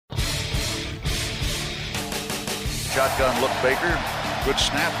Shotgun look Baker. Good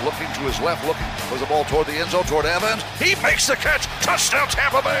snap, looking to his left, looking was the ball toward the end zone, toward Evans. He makes the catch. Touchdown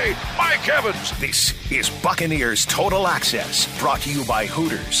Tampa Bay. Mike Evans. This is Buccaneers Total Access, brought to you by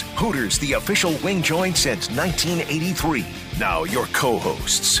Hooters. Hooters, the official wing joint since 1983. Now your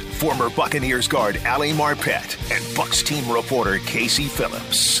co-hosts, former Buccaneers guard Allie Marpet and Bucs team reporter Casey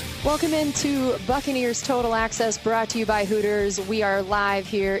Phillips. Welcome into Buccaneers Total Access, brought to you by Hooters. We are live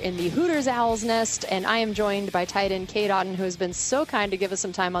here in the Hooters Owl's Nest, and I am joined by tight end Cade Otton, who has been so kind to give us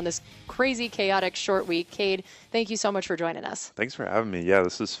some time on this crazy, chaotic short week. Cade, thank you so much for joining us. Thanks for having me. Yeah,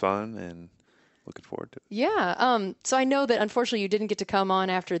 this is fun, and looking forward to it. Yeah. So I know that, unfortunately, you didn't get to come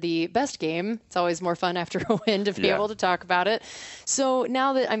on after the best game. It's always more fun after a win to be able to talk about it. So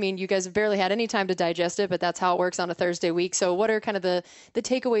now that, you guys have barely had any time to digest it, but that's how it works on a Thursday week. So what are kind of the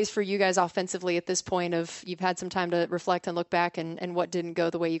takeaways for you guys offensively at this point of you've had some time to reflect and look back and what didn't go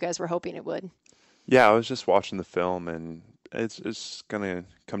the way you guys were hoping it would? Yeah, I was just watching the film, and it's going to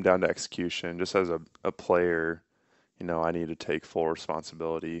come down to execution. Just as a player, I need to take full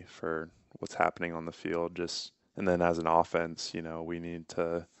responsibility for what's happening on the field. And then as an offense, we need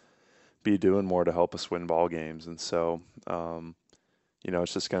to be doing more to help us win ball games. And so,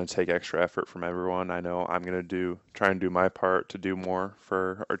 it's just going to take extra effort from everyone. I know I'm going to try and do my part to do more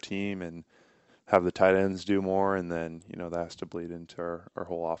for our team and have the tight ends do more. And then, that has to bleed into our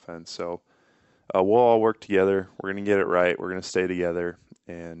whole offense. So we'll all work together. We're going to get it right. We're going to stay together.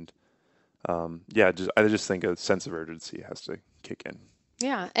 And I just think a sense of urgency has to kick in.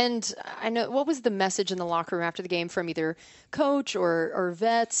 Yeah, and I know, what was the message in the locker room after the game from either coach or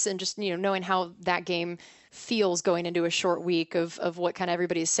vets, and just knowing how that game feels going into a short week of what kind of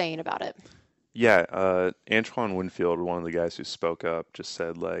everybody is saying about it? Yeah, Antoine Winfield, one of the guys who spoke up, just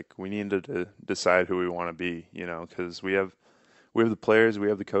said we need to decide who we want to be, because we have the players, we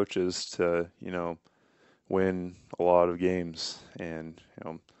have the coaches to win a lot of games, and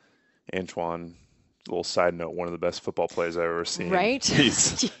Antoine. Little side note, one of the best football players I've ever seen. Right?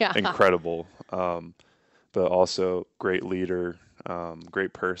 He's incredible, but also great leader,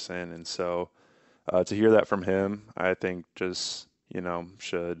 great person. And so to hear that from him, I think just,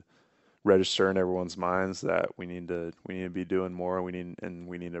 should register in everyone's minds that we need to be doing more. We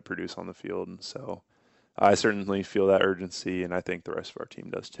need to produce on the field. And so I certainly feel that urgency, and I think the rest of our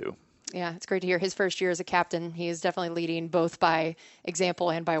team does too. Yeah, it's great to hear. His first year as a captain, he is definitely leading both by example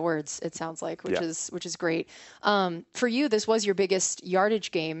and by words, it sounds like, which is great. For you, this was your biggest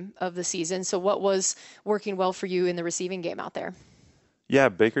yardage game of the season. So what was working well for you in the receiving game out there? Yeah,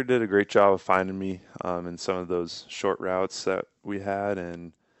 Baker did a great job of finding me in some of those short routes that we had.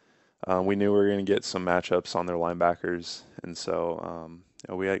 And we knew we were going to get some matchups on their linebackers. And so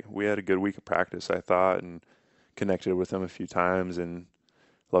we had a good week of practice, I thought, and connected with them a few times. And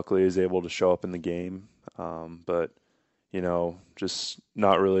luckily, he was able to show up in the game, but, just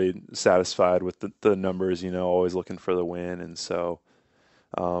not really satisfied with the numbers, always looking for the win. And so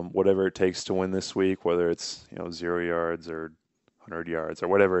whatever it takes to win this week, whether it's, 0 yards or 100 yards or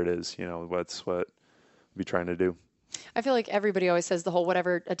whatever it is, that's what we'll be trying to do. I feel like everybody always says the whole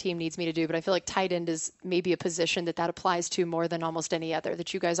whatever a team needs me to do, but I feel like tight end is maybe a position that applies to more than almost any other,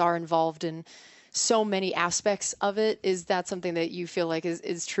 that you guys are involved in so many aspects of it. Is that something that you feel like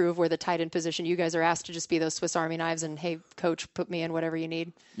is true of where the tight end position, you guys are asked to just be those Swiss Army knives and, hey, coach, put me in whatever you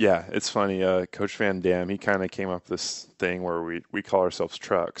need? Yeah, it's funny. Coach Van Dam, he kind of came up with this thing where we call ourselves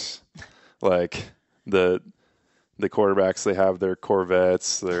trucks. Like the quarterbacks, they have their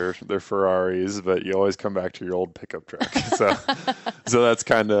Corvettes, their Ferraris, but you always come back to your old pickup truck. So that's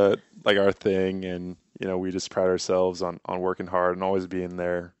kind of like our thing. And, we just pride ourselves on working hard and always being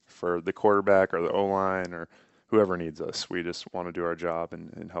there for the quarterback or the O-line or whoever needs us. We just want to do our job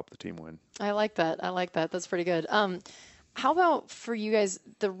and help the team win. I like that. That's pretty good. How about for you guys,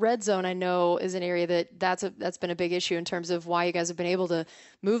 the red zone, I know, is an area that's been a big issue in terms of why you guys have been able to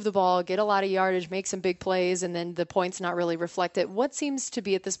move the ball, get a lot of yardage, make some big plays, and then the points not really reflect it. What seems to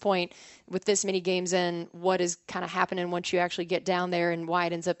be at this point, with this many games in, what is kind of happening once you actually get down there and why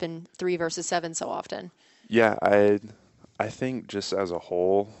it ends up in 3 versus 7 so often? Yeah, I think just as a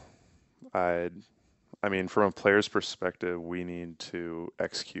whole, from a player's perspective, we need to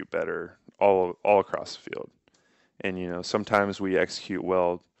execute better all across the field. And, sometimes we execute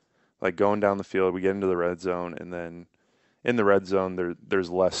well, like going down the field, we get into the red zone, and then in the red zone, there's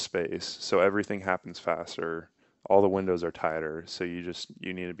less space. So everything happens faster. All the windows are tighter. So you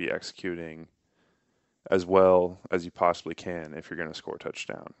need to be executing as well as you possibly can if you're going to score a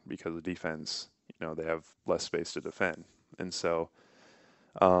touchdown, because the defense, they have less space to defend. And so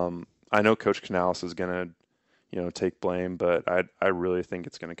I know Coach Canales is going take blame, but I really think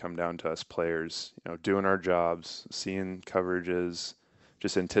it's going to come down to us players, doing our jobs, seeing coverages,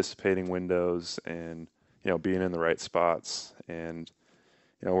 just anticipating windows, and being in the right spots. And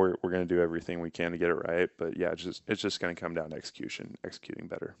we're going to do everything we can to get it right. But yeah, it's just going to come down to executing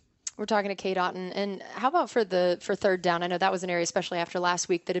better. We're talking to Cade Otton. And how about for third down? I know that was an area, especially after last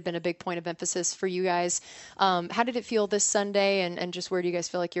week, that had been a big point of emphasis for you guys. How did it feel this Sunday, and just where do you guys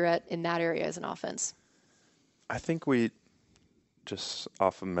feel like you're at in that area as an offense? I think we, just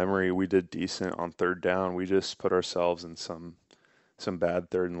off of memory, we did decent on third down. We just put ourselves in some bad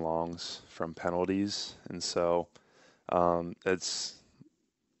third and longs from penalties. And so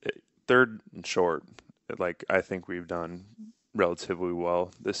third and short. I think we've done relatively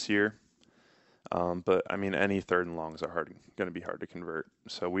well this year. But I mean, any third and longs are going to be hard to convert.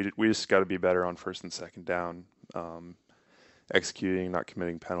 So we just got to be better on first and second down, executing, not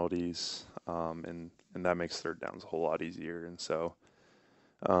committing penalties, and that makes third downs a whole lot easier. And so,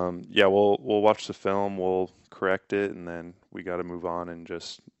 we'll watch the film, we'll correct it, and then we got to move on and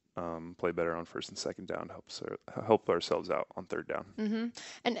just play better on first and second down to help ourselves out on third down. Mm-hmm.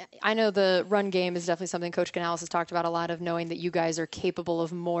 And I know the run game is definitely something Coach Canales has talked about a lot, of knowing that you guys are capable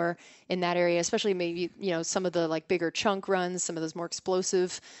of more in that area, especially maybe, some of the bigger chunk runs, some of those more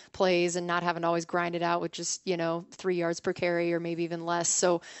explosive plays, and not having to always grind it out with just, 3 yards per carry or maybe even less.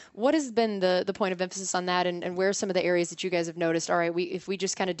 So what has been the point of emphasis on that, and where are some of the areas that you guys have noticed, all right, if we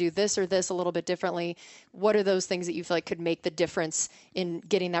just kind of do this or this a little bit differently, what are those things that you feel like could make the difference in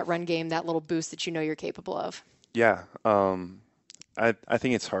getting that run game, that little boost that you're capable of? Yeah. I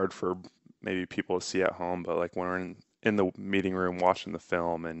think it's hard for maybe people to see at home, but when we're in the meeting room watching the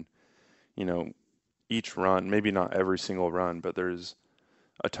film, and, each run, maybe not every single run, but there's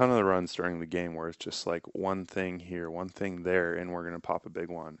a ton of the runs during the game where it's just one thing here, one thing there, and we're going to pop a big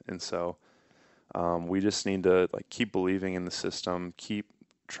one. And so we just need to keep believing in the system, keep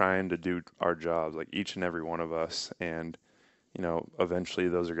trying to do our jobs, each and every one of us. And, eventually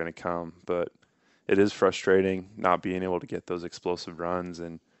those are going to come. But it is frustrating not being able to get those explosive runs,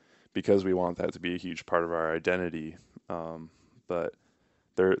 and because we want that to be a huge part of our identity. But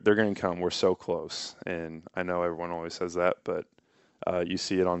they're going to come. We're so close. And I know everyone always says that, but you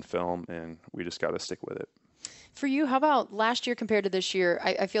see it on film, and we just got to stick with it. For you, how about last year compared to this year?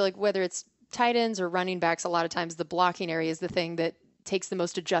 I feel like whether it's tight ends or running backs, a lot of times the blocking area is the thing that takes the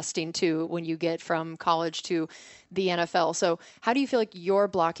most adjusting to when you get from college to the NFL. So how do you feel like your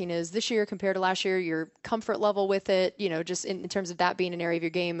blocking is this year compared to last year, your comfort level with it, just in terms of that being an area of your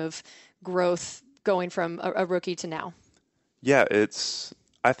game of growth going from a rookie to now? Yeah,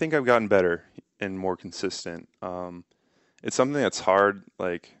 I think I've gotten better and more consistent. It's something that's hard.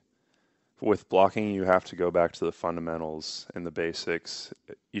 With blocking, you have to go back to the fundamentals and the basics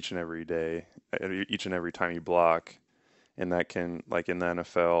each and every day, each and every time you block. And that can, in the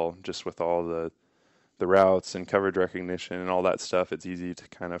NFL, just with all the routes and coverage recognition and all that stuff, it's easy to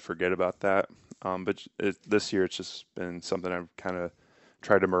kind of forget about that. But this year, it's just been something I've kind of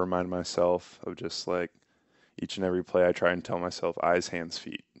tried to remind myself of, just each and every play I try and tell myself eyes, hands,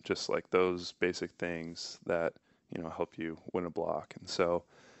 feet, just those basic things that, help you win a block. And so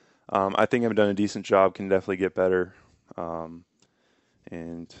I think I've done a decent job, can definitely get better.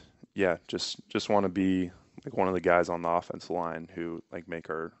 And yeah, just want to be one of the guys on the offensive line who make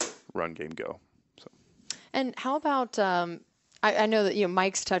our run game go. So. And how about I know that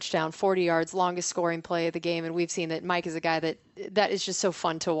Mike's touchdown, 40 yards, longest scoring play of the game, and we've seen that Mike is a guy that is just so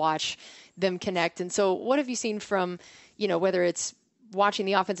fun to watch them connect. And so, what have you seen from whether it's watching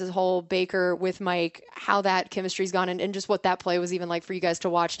the offense as a whole, Baker with Mike, how that chemistry's gone, and just what that play was even like for you guys to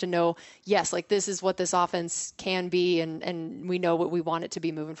watch, to know, yes, this is what this offense can be, and we know what we want it to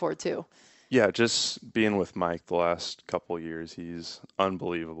be moving forward too. Yeah, just being with Mike the last couple of years, he's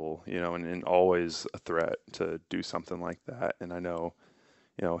unbelievable, and always a threat to do something like that. And I know,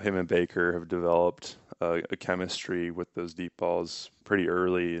 him and Baker have developed a chemistry with those deep balls pretty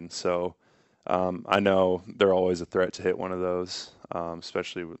early. And so I know they're always a threat to hit one of those,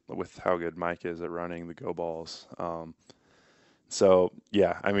 especially with how good Mike is at running the go balls. So,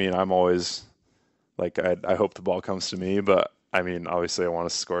 yeah, I mean, I'm always I hope the ball comes to me, but I mean, obviously I want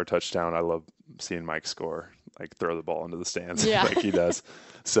to score a touchdown. I love seeing Mike score, throw the ball into the stands like he does.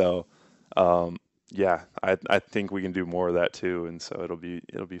 So, I think we can do more of that too. And so it'll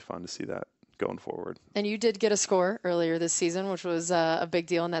be fun to see that going forward. And you did get a score earlier this season, which was a big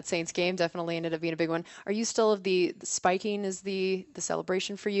deal in that Saints game. Definitely ended up being a big one. Are you still of the spiking is the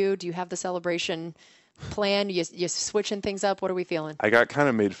celebration for you? Do you have the celebration plan? You switching things up? What are we feeling? I got kind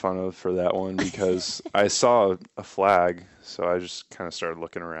of made fun of for that one because I saw a flag, so I just kind of started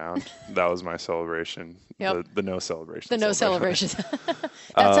looking around. That was my celebration. Yep. The no celebration. The no celebration.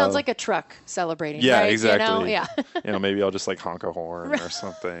 That sounds like a truck celebrating. Yeah, right? exactly. You know? Yeah. Maybe I'll just like honk a horn or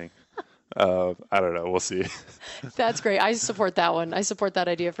something. I don't know. We'll see. That's great. I support that one. I support that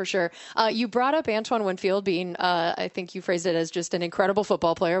idea for sure. You brought up Antoine Winfield being, I think you phrased it as just an incredible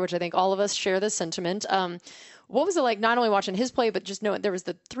football player, which I think all of us share this sentiment. What was it like not only watching his play, but just knowing there was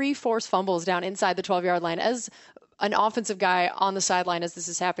the 3 forced fumbles down inside the 12-yard line as an offensive guy on the sideline as this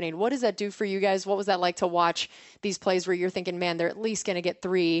is happening? What does that do for you guys? What was that like to watch these plays where you're thinking, man, they're at least going to get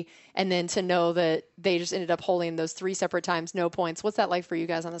 3, and then to know that they just ended up holding those 3 separate times, no points? What's that like for you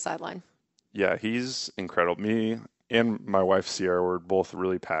guys on the sideline? Yeah, he's incredible. Me and my wife, Sierra, were both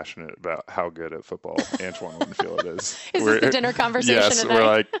really passionate about how good at football Antoine Winfield is. Is this the dinner conversation yes, at we're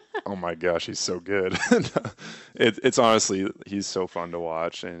night? like, oh my gosh, he's so good. It's honestly, he's so fun to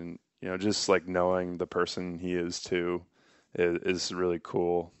watch. And, just like knowing the person he is too is really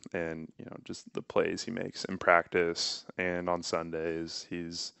cool. And, just the plays he makes in practice and on Sundays,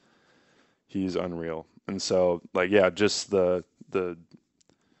 he's unreal. And so, just the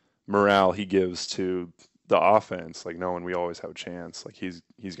morale he gives to the offense, like knowing we always have a chance, like he's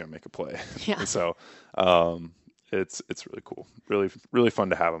going to make a play. Yeah. And so it's really cool. Really, really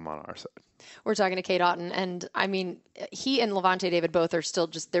fun to have him on our side. We're talking to Cade Otton, and I mean, he and Levante David both are still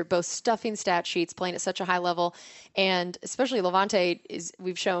they're both stuffing stat sheets, playing at such a high level. And especially Levante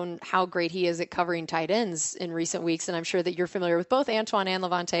we've shown how great he is at covering tight ends in recent weeks. And I'm sure that you're familiar with both Antoine and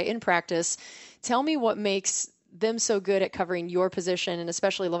Levante in practice. Tell me what makes them so good at covering your position, and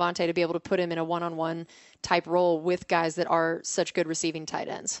especially Levante to be able to put him in a one-on-one type role with guys that are such good receiving tight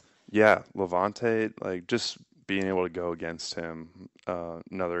ends. Yeah, Levante, just being able to go against him,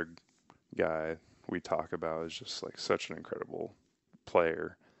 another guy we talk about is just such an incredible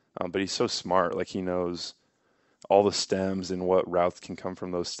player. But he's so smart. He knows all the stems and what routes can come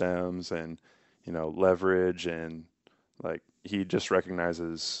from those stems and, leverage, and he just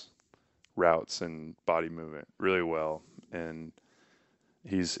recognizes routes and body movement really well, and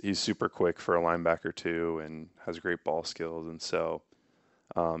he's super quick for a linebacker too, and has great ball skills. And so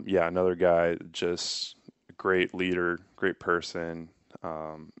another guy, just a great leader, great person,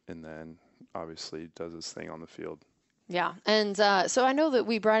 and then obviously does his thing on the field. Yeah. And so I know that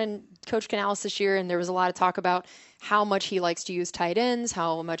we brought in Coach Canales this year, and there was a lot of talk about how much he likes to use tight ends,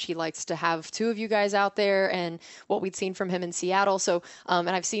 how much he likes to have 2 of you guys out there, and what we'd seen from him in Seattle. So, and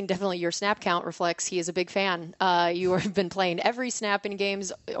I've seen definitely your snap count reflects he is a big fan. You have been playing every snap in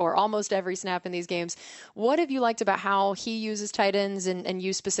games, or almost every snap in these games. What have you liked about how he uses tight ends and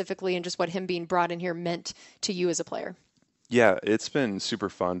you specifically, and just what him being brought in here meant to you as a player? Yeah, it's been super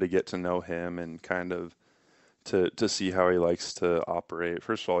fun to get to know him and kind of to see how he likes to operate.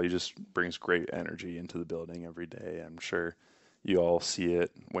 First of all, he just brings great energy into the building every day. I'm sure you all see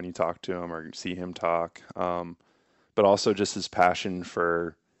it when you talk to him or see him talk. But also just his passion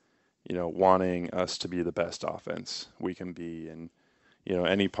for, wanting us to be the best offense we can be. And,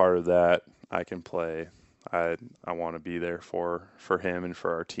 any part of that I can play, I want to be there for him and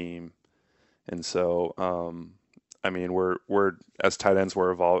for our team. And so, we're as tight ends,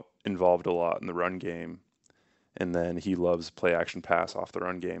 we're involved a lot in the run game. And then he loves play action pass off the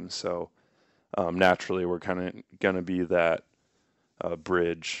run game. So naturally, we're kind of going to be that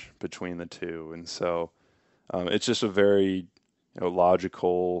bridge between the two. And so it's just a very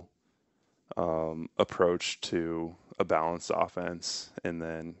logical approach to a balanced offense. And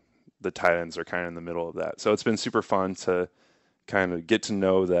then the tight ends are kind of in the middle of that. So it's been super fun to kind of get to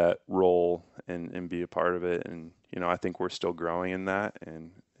know that role and be a part of it. And, I think we're still growing in that.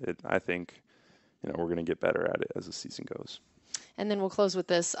 And I think we're going to get better at it as the season goes. And then we'll close with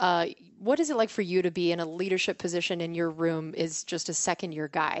this. What is it like for you to be in a leadership position in your room as just a second-year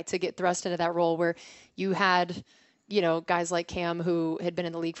guy, to get thrust into that role where you had, guys like Cam who had been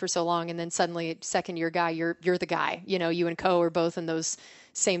in the league for so long, and then suddenly second-year guy, you're the guy. You and Co are both in those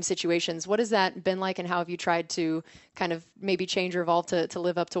same situations. What has that been like, and how have you tried to kind of maybe change or evolve to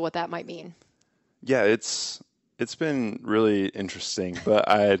live up to what that might mean? Yeah, it's been really interesting, but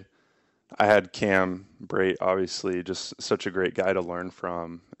I had Cam Brait, obviously, just such a great guy to learn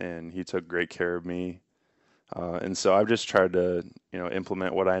from, and he took great care of me. And so I've just tried to,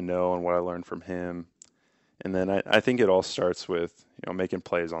 implement what I know and what I learned from him. And then I think it all starts with, making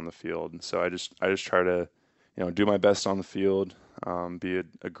plays on the field. And so I just try to, do my best on the field, be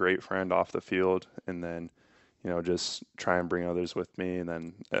a great friend off the field, and then, just try and bring others with me. And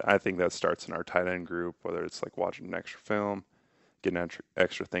then I think that starts in our tight end group, whether it's watching an extra film, getting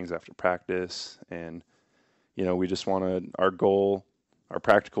extra things after practice. And, we just want to, our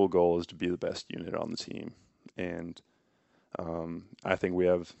practical goal is to be the best unit on the team. And I think we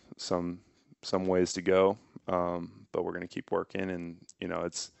have some ways to go, but we're going to keep working, and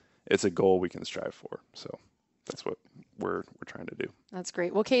it's a goal we can strive for. So that's what we're trying to do. That's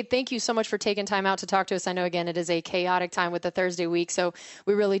great. Well, Cade, thank you so much for taking time out to talk to us. I know, again, it is a chaotic time with the Thursday week, so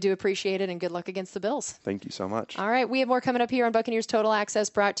we really do appreciate it, and good luck against the Bills. Thank you so much. All right, we have more coming up here on Buccaneers Total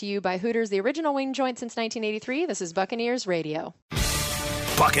Access, brought to you by Hooters, the original wing joint since 1983. This is Buccaneers Radio.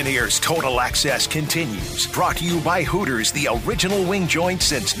 Buccaneers Total Access continues. Brought to you by Hooters, the original wing joint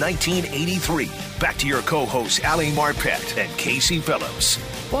since 1983. Back to your co-hosts, Ali Marpet and Casey Phillips.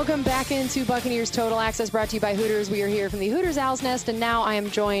 Welcome back into Buccaneers Total Access, brought to you by Hooters. We are here from the Hooters Owl's Nest, and now I am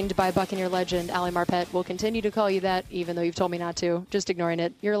joined by Buccaneer legend Ali Marpet. We'll continue to call you that, even though you've told me not to. Just ignoring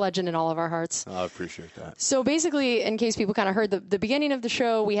it. You're a legend in all of our hearts. I appreciate that. So basically, in case people kind of heard the beginning of the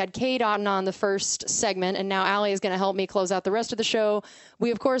show, we had Cade Otton on the first segment, and now Ali is going to help me close out the rest of the show.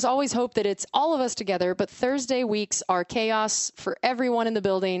 We, of course, always hope that it's all of us together, but Thursday weeks are chaos for everyone in the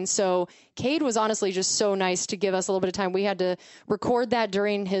building. So Cade was honestly just so nice to give us a little bit of time. We had to record that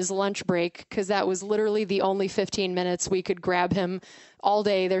during his lunch break because that was literally the only 15 minutes we could grab him all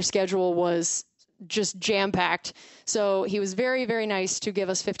day. Their schedule was just jam-packed. So he was very, very nice to give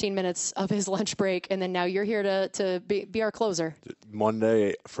us 15 minutes of his lunch break, and then now you're here to be our closer.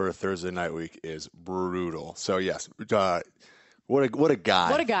 Monday for a Thursday night week is brutal. So, yes, what a guy. What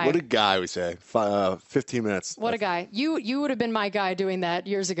a guy. What a guy, we say. 15 minutes. What a guy. You would have been my guy doing that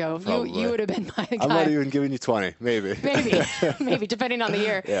years ago. You would have been my guy. I might have even given you 20, maybe. Maybe, depending on the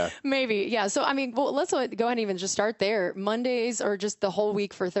year. Yeah. Maybe, yeah. So, I mean, well, let's go ahead and even just start there. Mondays or just the whole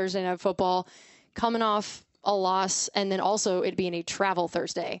week for Thursday Night Football, coming off a loss, and then also it being a travel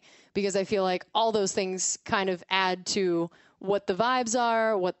Thursday, because I feel like all those things kind of add to what the vibes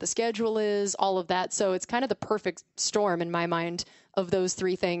are, what the schedule is, all of that. So it's kind of the perfect storm in my mind of those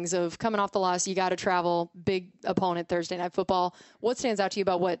three things of coming off the loss, you got to travel, big opponent Thursday Night Football. What stands out to you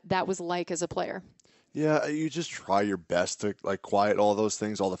about what that was like as a player? Yeah, you just try your best to quiet all those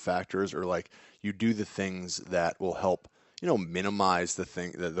things, all the factors, or you do the things that will help, minimize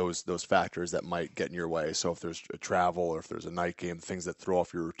those factors that might get in your way. So if there's a travel or if there's a night game, things that throw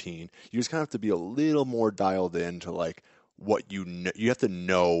off your routine, you just kind of have to be a little more dialed in to what you have to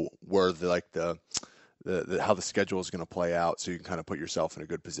know where how the schedule is going to play out, so you can kind of put yourself in a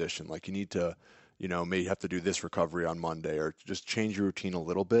good position. You need to, maybe have to do this recovery on Monday, or just change your routine a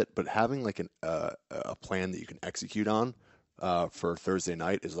little bit. But having a plan that you can execute on for Thursday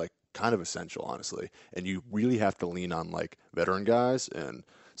night is kind of essential, honestly. And you really have to lean on veteran guys and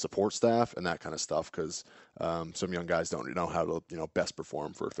support staff and that kind of stuff, because some young guys don't know how to best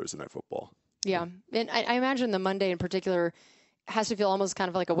perform for Thursday Night Football. Yeah, and I imagine the Monday in particular has to feel almost kind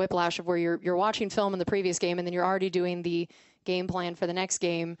of like a whiplash of where you're watching film in the previous game and then you're already doing the game plan for the next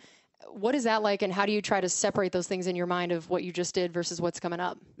game. What is that like, and how do you try to separate those things in your mind of what you just did versus what's coming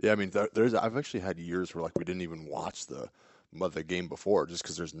up? Yeah, I mean, I've actually had years where we didn't even watch the game before, just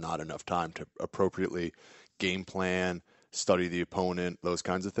because there's not enough time to appropriately game plan, study the opponent, those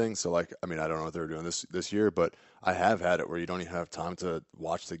kinds of things. So I don't know what they're doing this year, but I have had it where you don't even have time to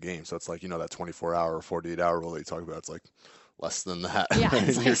watch the game. So it's that 24-hour or 48-hour rule that you talk about. It's less than that. Yeah,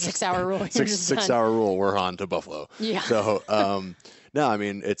 it's like a 6-hour rule. Six-hour rule. We're on to Buffalo. Yeah. So no, I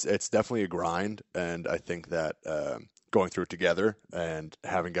mean, it's definitely a grind, and I think that going through it together and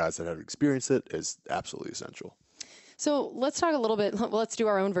having guys that have experienced it is absolutely essential. So let's talk a little bit. Let's do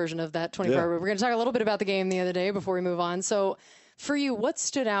our own version of that 24-hour rule. We're going to talk a little bit about the game the other day before we move on. So for you, what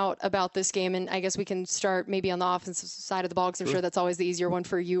stood out about this game? And I guess we can start maybe on the offensive side of the ball, because I'm sure that's always the easier one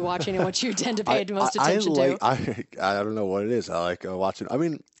for you watching and what you tend to pay most attention to. I don't know what it is. I like watching. I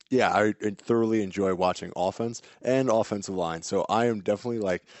mean, yeah, I thoroughly enjoy watching offense and offensive line. So I am definitely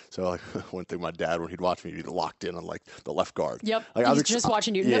one thing my dad, when he'd watch me, he'd be locked in on the left guard. Yep. He's just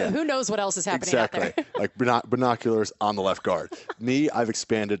watching you. Yeah. Who knows what else is happening out there? Binoculars on the left guard. Me, I've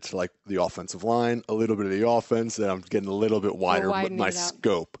expanded to the offensive line, a little bit of the offense, and I'm getting a little bit wider with my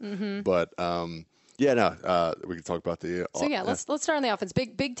scope. Mm-hmm. But we can talk about the. So let's start on the offense.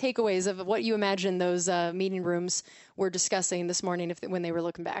 Big takeaways of what you imagine those meeting rooms were discussing this morning when they were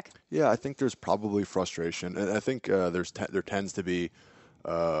looking back. Yeah, I think there's probably frustration, and I think there tends to be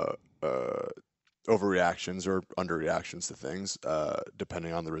overreactions or underreactions to things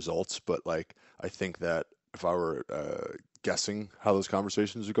depending on the results. But I think that if I were guessing how those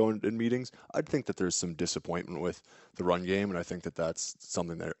conversations are going in meetings, I'd think that there's some disappointment with the run game, and I think that that's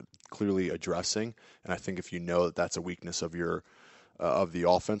something they're clearly addressing. And I think if you know that that's a weakness of your of the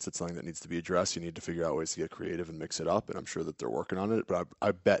offense. It's something that needs to be addressed. You need to figure out ways to get creative and mix it up, and I'm sure that they're working on it. But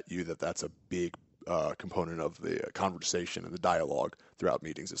I bet you that that's a big component of the conversation and the dialogue throughout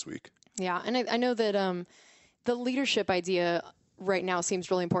meetings this week. Yeah, and I know that the leadership idea right now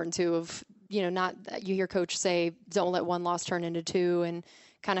seems really important too. Of not you hear coach say, "Don't let one loss turn into two," and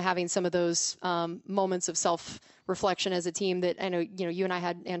kind of having some of those moments of self-reflection as a team. That I know you and I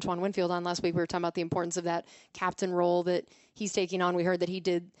had Antoine Winfield on last week. We were talking about the importance of that captain role that he's taking on. We heard that he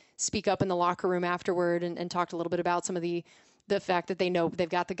did speak up in the locker room afterward and talked a little bit about some of the fact that they know they've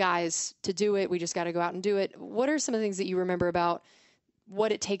got the guys to do it. We just got to go out and do it. What are some of the things that you remember about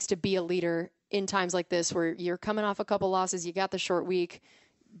what it takes to be a leader in times like this where you're coming off a couple losses, you got the short week?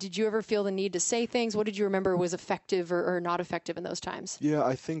 Did you ever feel the need to say things? What did you remember was effective or not effective in those times? Yeah,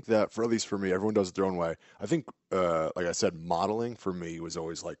 I think that at least for me, everyone does it their own way. I think, like I said, modeling for me was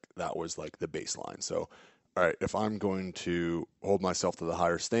always that was the baseline. So, all right, if I'm going to hold myself to the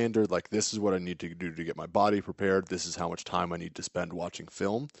higher standard, this is what I need to do to get my body prepared. This is how much time I need to spend watching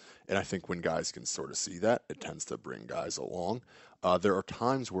film. And I think when guys can sort of see that, it tends to bring guys along. There are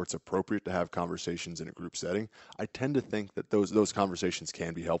times where it's appropriate to have conversations in a group setting. I tend to think that those conversations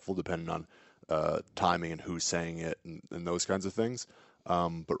can be helpful depending on timing and who's saying it and those kinds of things.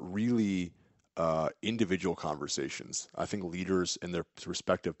 But really, individual conversations, I think leaders in their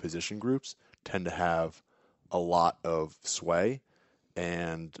respective position groups tend to have a lot of sway,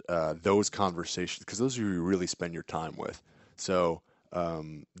 and those conversations, because those are who you really spend your time with. So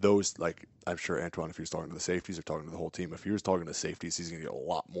those, I'm sure Antoine, if he was talking to the safeties or talking to the whole team, if he was talking to safeties, he's going to get a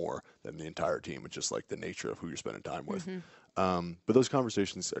lot more than the entire team. It's just the nature of who you're spending time with. Mm-hmm. But those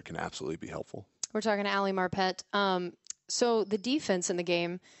conversations can absolutely be helpful. We're talking to Ali Marpet. So the defense in the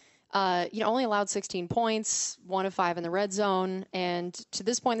game, only allowed 16 points, 1 of 5 in the red zone, and to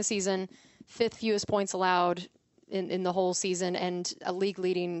this point in the season, 5th fewest points allowed in the whole season, and a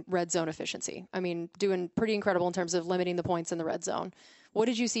league-leading red zone efficiency. I mean, doing pretty incredible in terms of limiting the points in the red zone. What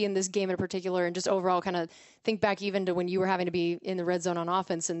did you see in this game in particular, and just overall kind of think back even to when you were having to be in the red zone on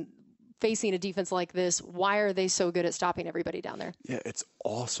offense and facing a defense like this? Why are they so good at stopping everybody down there? Yeah, it's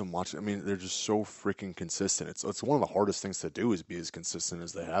awesome watching. I mean, they're just so freaking consistent. It's one of the hardest things to do is be as consistent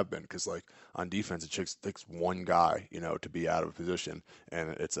as they have been, because on defense it takes one guy to be out of position,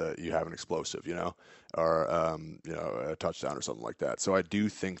 and you have an explosive or a touchdown or something like that. So I do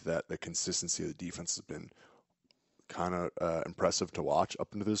think that the consistency of the defense has been kind of impressive to watch up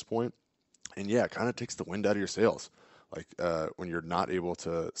until this point. And yeah, it kind of takes the wind out of your sails. When you're not able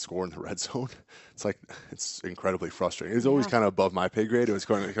to score in the red zone, it's incredibly frustrating. It was always kind of above my pay grade. It was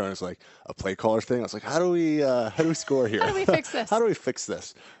kind of like a play caller thing. I was like, how do we score here? How do we fix this? How do we fix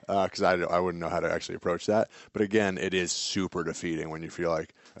this? Because I wouldn't know how to actually approach that. But again, it is super defeating when you feel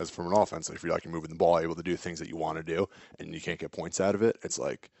like, as from an offense, if you're you're moving the ball, able to do things that you want to do, and you can't get points out of it. It's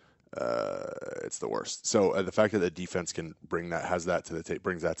it's the worst. So the fact that the defense can brings that to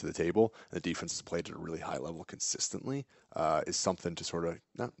the table, and the defense has played at a really high level consistently, is something to sort of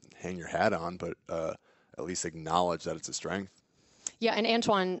not hang your hat on, but at least acknowledge that it's a strength. Yeah, and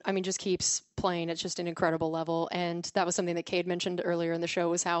Antoine, just keeps playing at just an incredible level, and that was something that Cade mentioned earlier in the show,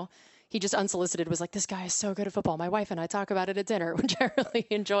 was how he just unsolicited was like, this guy is so good at football. My wife and I talk about it at dinner, which I really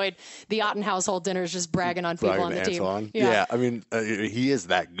enjoyed. The Otton household dinners, just bragging on people on the Antoine. team. Yeah, he is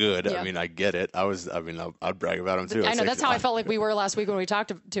that good. Yeah. I get it. I'd brag about him too. I know, that's how I felt like we were last week when we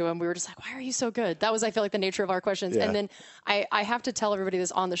talked to him. We were just like, why are you so good? That was, I feel like, the nature of our questions. Yeah. And then I have to tell everybody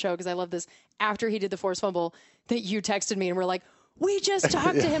this on the show, because I love this. After he did the forced fumble, that you texted me and were like, we just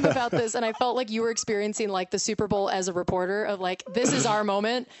talked to him about this. And I felt like you were experiencing the Super Bowl as a reporter of this is our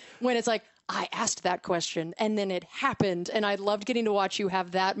moment, when it's I asked that question and then it happened. And I loved getting to watch you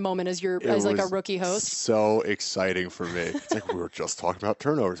have that moment as a rookie host. So exciting for me. It's we were just talking about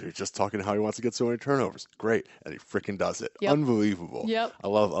turnovers. We were just talking how he wants to get so many turnovers. Great. And he freaking does it. Yep. Unbelievable. Yep. I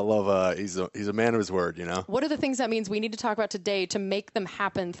love, he's a man of his word, What are the things that means we need to talk about today to make them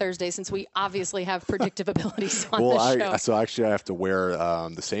happen Thursday, since we obviously have predictive abilities on the show? So actually I have to wear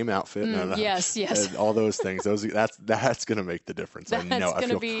the same outfit. Yes. And all those things. That's going to make the difference. I know. I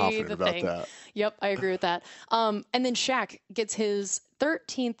feel confident about that. Yep, I agree with that. And then Shaq gets his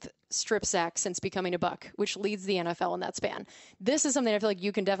 13th strip sack since becoming a Buc, which leads the NFL in that span. This is something I feel like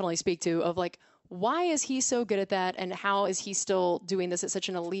you can definitely speak to, of why is he so good at that, and how is he still doing this at such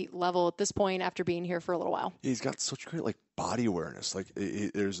an elite level at this point after being here for a little while? He's got such great body awareness.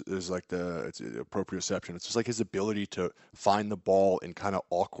 There's it's proprioception. It's just his ability to find the ball in kind of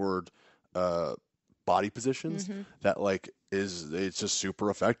awkward body positions that it's just super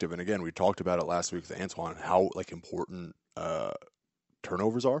effective. And again, we talked about it last week with Antoine, how important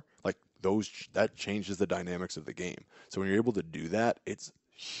turnovers are. that changes the dynamics of the game. So when you're able to do that, it's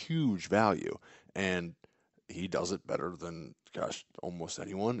huge value. And he does it better than, gosh, almost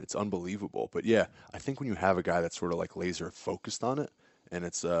anyone. It's unbelievable. But yeah, I think when you have a guy that's sort of like laser focused on it, and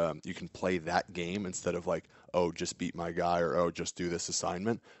it's you can play that game instead of like, oh, just beat my guy, or oh, just do this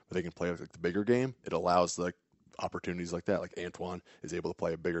assignment, but they can play like the bigger game. It allows like opportunities like that. Like Antoine is able to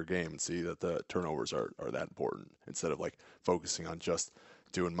play a bigger game and see that the turnovers are that important instead of like focusing on just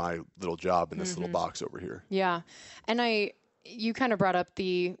doing my little job in this little box over here. Yeah. And you kind of brought up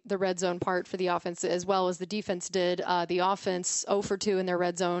the red zone part for the offense as well as the defense did. The offense 0 for 2 in their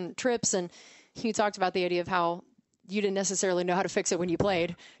red zone trips, and you talked about the idea of how you didn't necessarily know how to fix it when you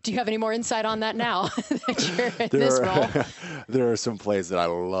played. Do you have any more insight on that now that you're in this role? There are some plays that I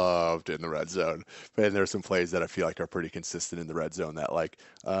loved in the red zone, and there are some plays that I feel like are pretty consistent in the red zone that like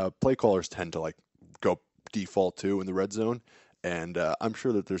play callers tend to like go default to in the red zone. And I'm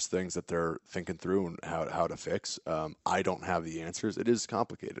sure that there's things that they're thinking through and how to fix. I don't have the answers. It is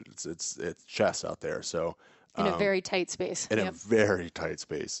complicated. It's chess out there. So in a very tight space. In a very tight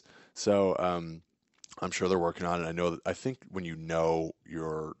space. So I'm sure they're working on it. I think when you know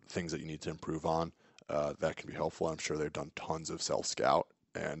your things that you need to improve on, that can be helpful. I'm sure they've done tons of self-scout,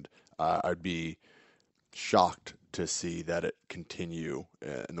 and I'd be shocked to see that it continue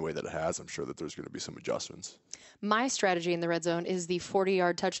in the way that it has. I'm sure that there's going to be some adjustments. My strategy in the red zone is the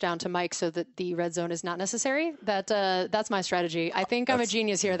 40-yard touchdown to Mike so that the red zone is not necessary. That's my strategy. I think I'm a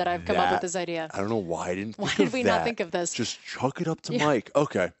genius here that I've come up with this idea. I don't know why I didn't think Why did we not think of this? Just chuck it up to Mike.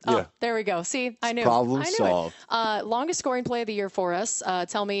 Okay. Oh, yeah. there we go. See, I knew. Problem solved. Longest scoring play of the year for us.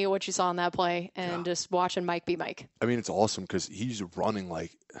 Tell me what you saw on that play and just watching Mike be Mike. I mean, it's awesome because he's running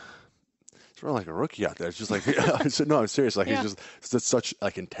like a rookie out there. It's just like, no, I'm serious. Like he's just such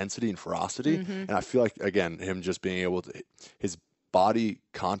like intensity and ferocity. And I feel like, again, him just being able to, his body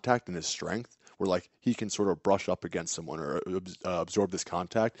contact and his strength, where like he can sort of brush up against someone or absorb this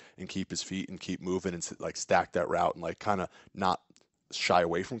contact and keep his feet and keep moving and like stack that route and like kind of not shy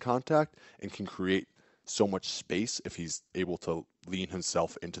away from contact, and can create so much space if he's able to lean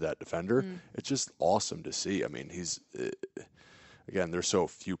himself into that defender. It's just awesome to see. I mean, he's, again, there's so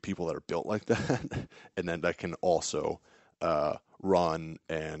few people that are built like that, and then that can also run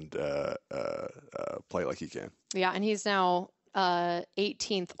and play like he can. Yeah, and he's now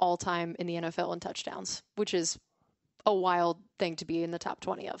 18th all-time in the NFL in touchdowns, which is a wild thing to be in the top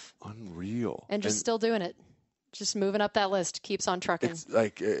 20 of. Unreal. And still doing it. Just moving up that list, keeps on trucking. It's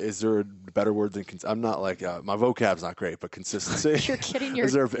like, is there a better word than I'm not like my vocab's not great, but consistency. You're kidding your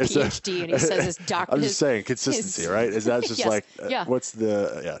PhD, and he says his doctor. I'm just saying consistency, right? Is that just like what's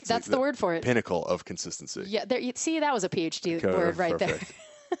the That's the word for it. Pinnacle of consistency. Yeah, there. See, that was a PhD word right perfect.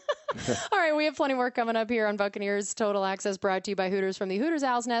 there. All right, we have plenty more coming up here on Buccaneers Total Access, brought to you by Hooters from the Hooters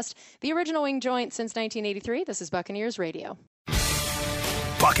Owl's Nest, the original wing joint since 1983. This is Buccaneers Radio.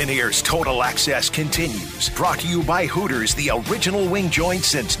 Buccaneers Total Access continues. Brought to you by Hooters, the original wing joint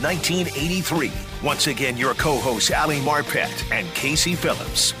since 1983. Once again, your co-hosts Ali Marpet and Casey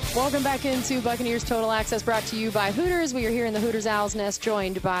Phillips. Welcome back into Buccaneers Total Access, brought to you by Hooters. We are here in the Hooters Owl's Nest,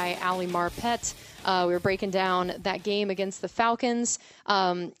 joined by Ali Marpet. We were breaking down that game against the Falcons.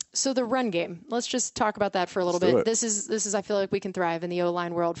 So the run game, let's just talk about that for a little bit. This is I feel like we can thrive in the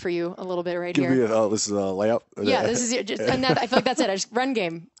O-line world for you a little bit right here. This is a layup? Yeah, this is it. And I feel like that's it. I just run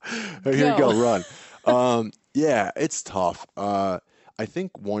game. Here you go, run. Yeah, it's tough. I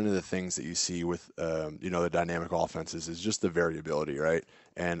think one of the things that you see with the dynamic offenses is just the variability, right?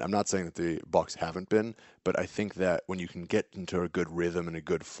 And I'm not saying that the Bucs haven't been, but I think that when you can get into a good rhythm and a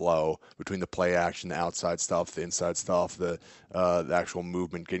good flow between the play action, the outside stuff, the inside stuff, the actual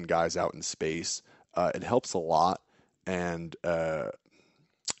movement, getting guys out in space, it helps a lot. And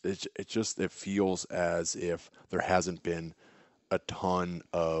it feels as if there hasn't been a ton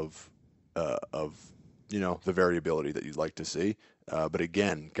of the variability that you'd like to see. But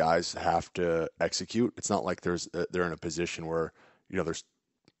again, guys have to execute. It's not like they're in a position where there's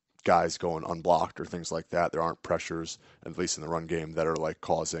guys going unblocked or things like that. There aren't pressures, at least in the run game, that are like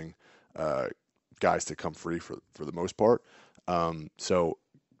causing guys to come free for the most part. So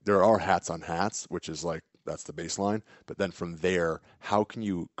there are hats on hats, which is like that's the baseline. But then from there, how can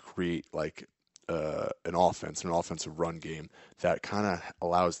you create like an offensive run game that kind of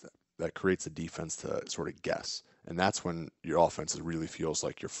that creates a defense to sort of guess. And that's when your offense really feels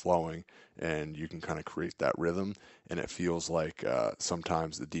like you're flowing and you can kind of create that rhythm. And it feels like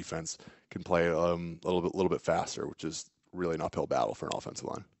sometimes the defense can play a little bit faster, which is really an uphill battle for an offensive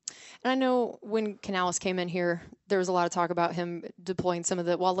line. And I know when Canales came in here, there was a lot of talk about him deploying some of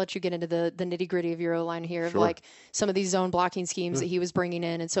the, well, I'll let you get into the nitty gritty of your O-line here, of like some of these zone blocking schemes that he was bringing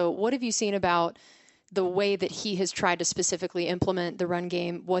in. And so what have you seen about the way that he has tried to specifically implement the run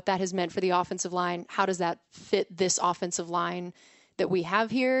game, what that has meant for the offensive line? How does that fit this offensive line that we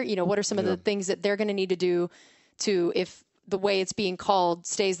have here? You know, what are some of the things that they're going to need to do to, if the way it's being called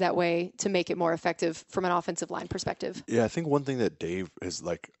stays that way, to make it more effective from an offensive line perspective? Yeah, I think one thing that Dave has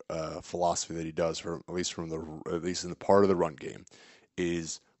philosophy that he does, for at least in the part of the run game,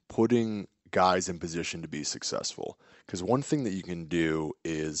 is putting guys in position to be successful. Because one thing that you can do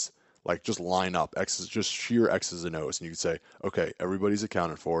is like just line up X's, just sheer X's and O's, and you can say, okay, everybody's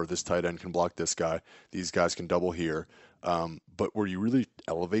accounted for. This tight end can block this guy. These guys can double here. But where you really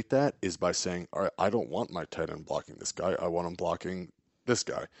elevate that is by saying, all right, I don't want my tight end blocking this guy. I want him blocking this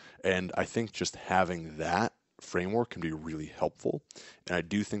guy. And I think just having that framework can be really helpful. And I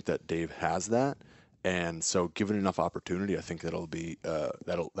do think that Dave has that. And so given enough opportunity, I think that'll be,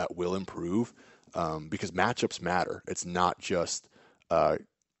 that will improve, because matchups matter. It's not just,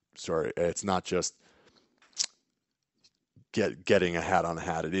 it's not just getting a hat on a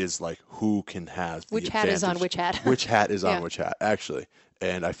hat. It is like who can have the which advantage. Hat is on which hat. Which hat is on which hat, actually.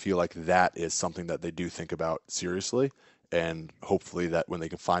 And I feel like that is something that they do think about seriously. And hopefully that when they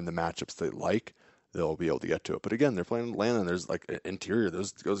can find the matchups they like, they'll be able to get to it. But again, they're playing Atlanta, and there's like interior.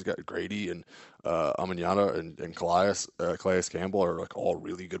 Those got Grady and Amanyana and Calais Campbell are like all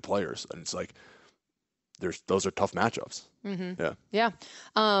really good players. And it's like, those are tough matchups. Mm-hmm. Yeah.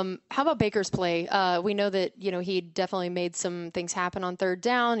 How about Baker's play? We know that, he definitely made some things happen on third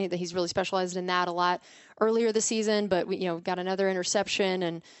down. He's really specialized in that a lot earlier this season, but we, got another interception,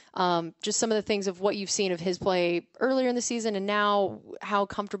 and just some of the things of what you've seen of his play earlier in the season, and now how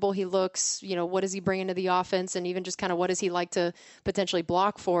comfortable he looks, what does he bring into the offense, and even just kind of what does he like to potentially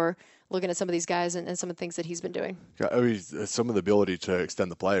block for, looking at some of these guys and some of the things that he's been doing. Yeah, I mean, some of the ability to extend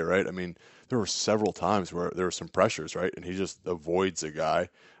the play, right? I mean, there were several times where there were some pressures, right? And he just avoids a guy.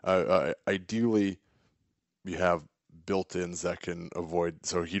 Ideally, you have built-ins that can avoid,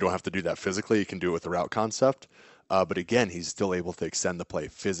 so you don't have to do that physically. You can do it with the route concept. But again, he's still able to extend the play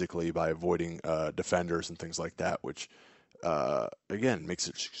physically by avoiding defenders and things like that, which again, makes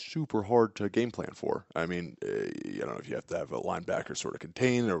it super hard to game plan for. I mean, if you have to have a linebacker sort of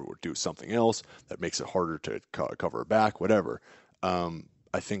contain or do something else that makes it harder to cover a back, whatever.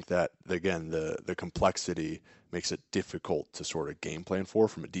 I think that, again, the complexity makes it difficult to sort of game plan for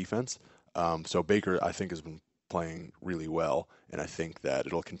from a defense. So Baker, I think, has been playing really well, and I think that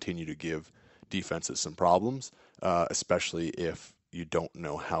it'll continue to give defenses some problems, especially if you don't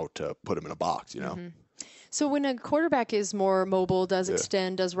know how to put him in a box, Mm-hmm. So when a quarterback is more mobile, does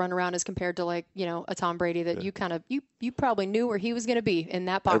extend, does run around, as compared to a Tom Brady that you probably knew where he was going to be in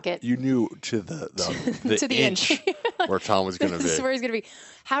that pocket. You knew to the to the inch where Tom was going to be. This is where he's going to be.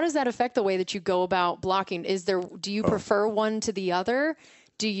 How does that affect the way that you go about blocking? Do you prefer one to the other?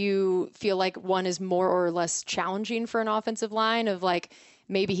 Do you feel like one is more or less challenging for an offensive line, of like,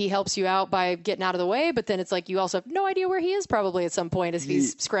 maybe he helps you out by getting out of the way, but then it's like you also have no idea where he is probably at some point as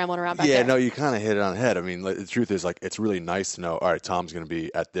he's scrambling around back there. Yeah, no, you kind of hit it on the head. I mean, the truth is, like, it's really nice to know, all right, Tom's going to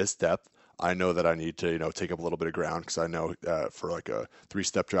be at this depth. I know that I need to, take up a little bit of ground, because I know for like a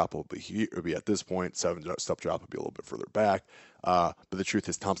 3-step drop, it'll be at this point. 7-step drop will be a little bit further back. But the truth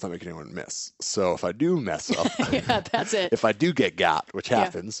is, Tom's not making anyone miss. So if I do mess up, yeah, that's it. If I do get got, which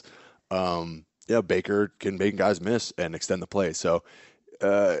happens, Baker can make guys miss and extend the play. So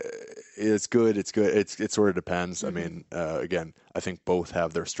it's good. It sort of depends. Mm-hmm. I mean, again, I think both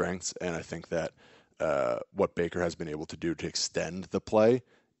have their strengths, and I think that what Baker has been able to do to extend the play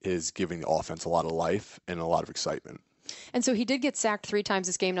is giving the offense a lot of life and a lot of excitement. And so he did get sacked 3 times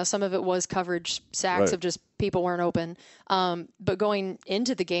this game. Now, some of it was coverage sacks of just people weren't open. But going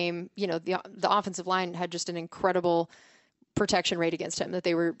into the game, the offensive line had just an incredible protection rate against him, that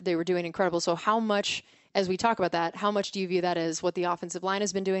they were doing incredible. So how much, as we talk about that, how much do you view that as what the offensive line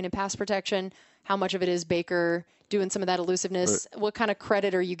has been doing in pass protection? How much of it is Baker doing some of that elusiveness? Right. What kind of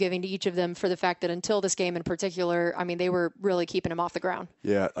credit are you giving to each of them for the fact that until this game in particular, I mean, they were really keeping him off the ground?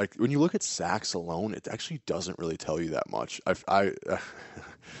 Yeah, like when you look at sacks alone, it actually doesn't really tell you that much. I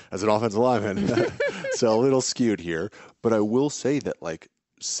as an offensive lineman, so a little skewed here, but I will say that, like,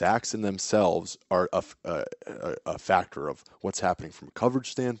 sacks in themselves are a factor of what's happening from a coverage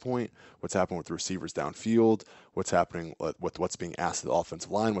standpoint, what's happening with the receivers downfield, what's happening with what's being asked of the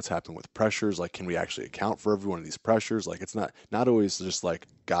offensive line, what's happening with pressures. Like, can we actually account for every one of these pressures? Like, it's not always just like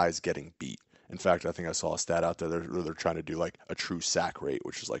guys getting beat. In fact, I think I saw a stat out there where they're trying to do like a true sack rate,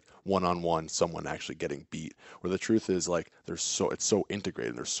 which is like one-on-one, someone actually getting beat. Where the truth is like it's so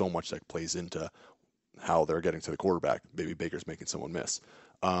integrated. There's so much that plays into how they're getting to the quarterback. Maybe Baker's making someone miss.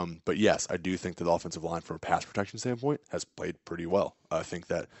 But yes, I do think that the offensive line from a pass protection standpoint has played pretty well. I think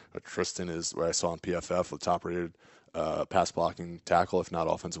that Tristan is, what I saw on PFF, the top-rated pass blocking tackle, if not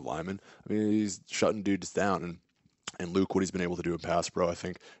offensive lineman. I mean, he's shutting dudes down. And Luke, what he's been able to do in pass pro, I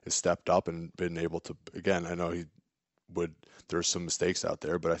think, has stepped up and been able to, again, I know there's some mistakes out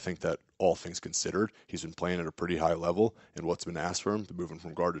there, but I think that all things considered, he's been playing at a pretty high level, and what's been asked for him, moving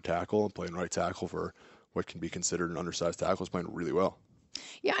from guard to tackle and playing right tackle for what can be considered an undersized tackle, is playing really well.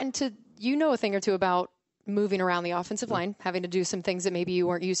 Yeah, and a thing or two about moving around the offensive line, having to do some things that maybe you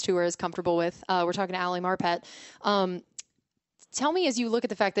weren't used to or as comfortable with. We're talking to Ali Marpet. Tell me, as you look at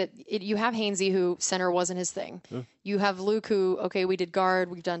the fact that you have Hainsey, who center wasn't his thing. Yeah. You have Luke, who, okay, we did guard,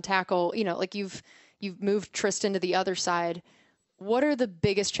 we've done tackle. Like you've moved Tristan to the other side. What are the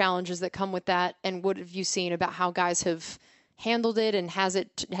biggest challenges that come with that, and what have you seen about how guys have handled it, and has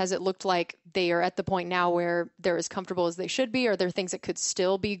it looked like they are at the point now where they're as comfortable as they should be? Are there things that could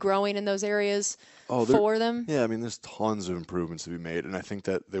still be growing in those areas for them? Yeah, I mean, there's tons of improvements to be made, and I think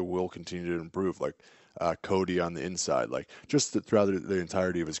that they will continue to improve. Like Cody on the inside, like just throughout the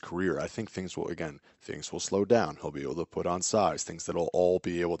entirety of his career, I think things will slow down. He'll be able to put on size, things that'll all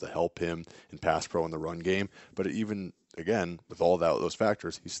be able to help him in pass pro in the run game. But even again, with all those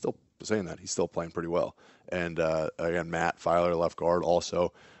factors, he's still saying that he's still playing pretty well. And again, Matt Filer, left guard,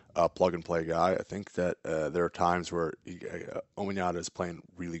 also a plug and play guy. I think that there are times where Ominyata is playing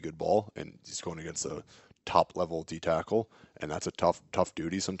really good ball, and he's going against a top level D tackle, and that's a tough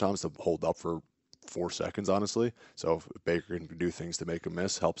duty sometimes to hold up for 4 seconds, honestly. So if Baker can do things to make a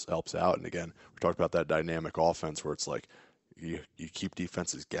miss, helps out. And again, we talked about that dynamic offense where it's like you keep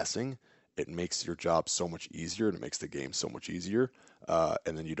defenses guessing. It makes your job so much easier, and it makes the game so much easier.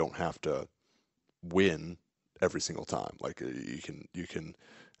 And then you don't have to win every single time. Like you can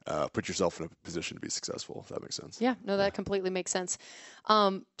put yourself in a position to be successful, if that makes sense. Yeah, no, that completely makes sense.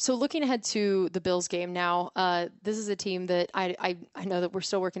 So looking ahead to the Bills game now, this is a team that I know that we're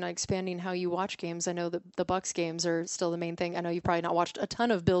still working on expanding how you watch games. I know that the Bucs games are still the main thing. I know you've probably not watched a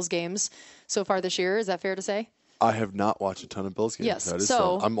ton of Bills games so far this year. Is that fair to say? I have not watched a ton of Bills games. Yes, that is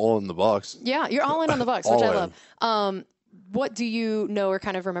so I'm all in the Bucs. Yeah, you're all in on the Bucs, which I love. What do you know or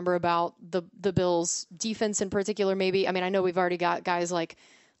kind of remember about the Bills defense in particular? Maybe, I mean, I know we've already got guys like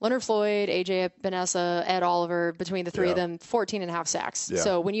Leonard Floyd, AJ Benessa, Ed Oliver, between the three of them, 14.5 sacks. Yeah.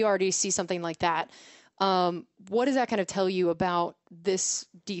 So when you already see something like that, what does that kind of tell you about this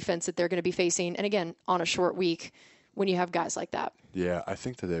defense that they're going to be facing? And again, on a short week, when you have guys like that. Yeah, I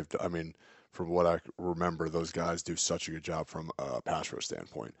think that from what I remember, those guys do such a good job from a pass rush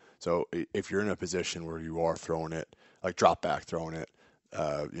standpoint. So if you're in a position where you are throwing it, like drop back throwing it,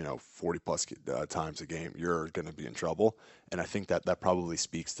 40 plus times a game, you're going to be in trouble. And I think that probably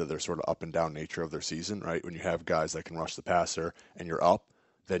speaks to their sort of up and down nature of their season, right? When you have guys that can rush the passer and you're up,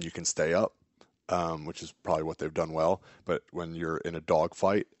 then you can stay up, which is probably what they've done well. But when you're in a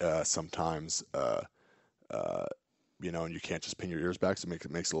dogfight, sometimes, and you can't just pin your ears back, so it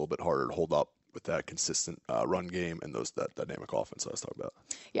makes it a little bit harder to hold up with that consistent run game and that dynamic offense I was talking about.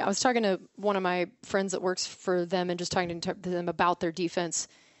 Yeah, I was talking to one of my friends that works for them and just talking to them about their defense,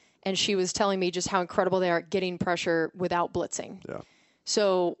 and she was telling me just how incredible they are at getting pressure without blitzing. Yeah.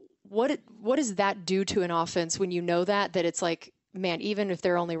 So what does that do to an offense when you know that it's like, man, even if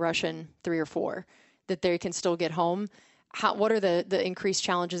they're only rushing 3 or 4, that they can still get home? What are the increased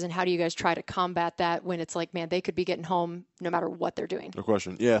challenges, and how do you guys try to combat that when it's like, man, they could be getting home no matter what they're doing? No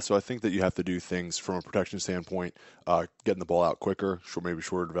question. Yeah, so I think that you have to do things from a protection standpoint, getting the ball out quicker, maybe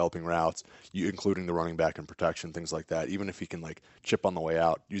shorter developing routes, including the running back and protection, things like that. Even if he can chip on the way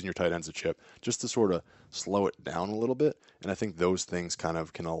out, using your tight ends to chip, just to sort of slow it down a little bit. And I think those things kind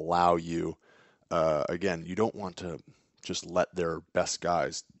of can allow you, again, you don't want to just let their best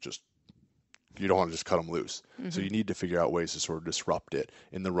guys you don't want to just cut them loose. Mm-hmm. So you need to figure out ways to sort of disrupt it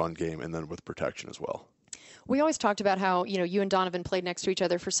in the run game and then with protection as well. We always talked about how, you and Donovan played next to each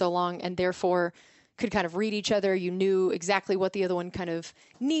other for so long and therefore could kind of read each other. You knew exactly what the other one kind of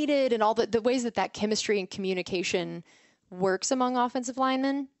needed and all the ways that chemistry and communication works among offensive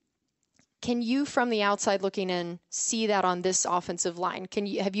linemen. Can you, from the outside looking in, see that on this offensive line?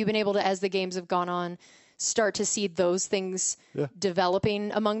 Have you been able to, as the games have gone on, start to see those things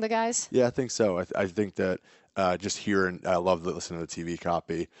developing among the guys? Yeah, I think so. I think that just hearing, I love listening to the TV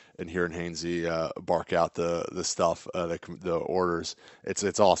copy and hearing Hainsey bark out the stuff, the orders.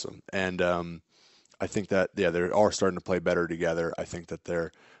 It's awesome. And I think that they are starting to play better together. I think that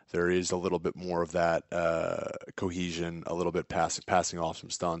there is a little bit more of that cohesion, a little bit passing off some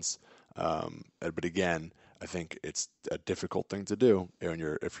stunts. But again, I think it's a difficult thing to do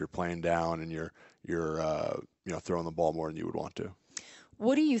if you're playing down and you're throwing the ball more than you would want to.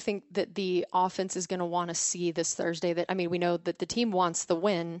 What do you think that the offense is going to want to see this Thursday? We know that the team wants the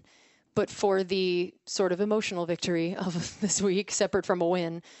win, but for the sort of emotional victory of this week, separate from a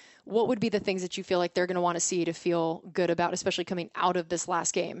win, what would be the things that you feel like they're going to want to see to feel good about, especially coming out of this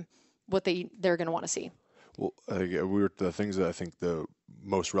last game, what they're going to want to see? Well, the things that I think the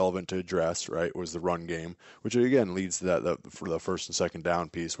most relevant to address, right, was the run game, which again leads to that for the first and second down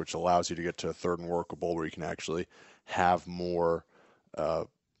piece, which allows you to get to a third and workable where you can actually have more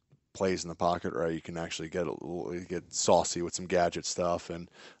plays in the pocket, right? You can actually get saucy with some gadget stuff, and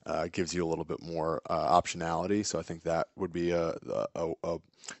gives you a little bit more optionality. So I think that would be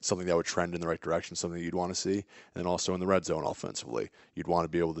something that would trend in the right direction, something you'd want to see. And then also in the red zone offensively, you'd want to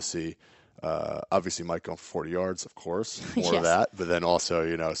be able to see. Obviously, Mike going for 40 yards, of course, more of that, but then also,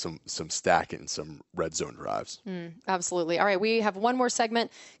 some stacking, some red zone drives. Absolutely. All right, we have one more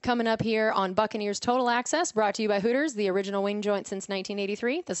segment coming up here on Buccaneers Total Access, brought to you by Hooters, the original wing joint since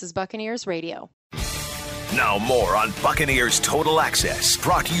 1983. This is Buccaneers Radio. Now more on Buccaneers Total Access,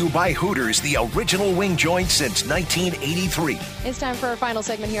 brought to you by Hooters, the original wing joint since 1983. It's time for our final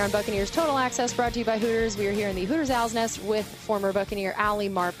segment here on Buccaneers Total Access, brought to you by Hooters. We are here in the Hooters Owl's Nest with former Buccaneer Ali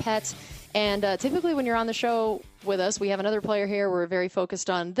Marpet. And typically when you're on the show with us, we have another player here. We're very focused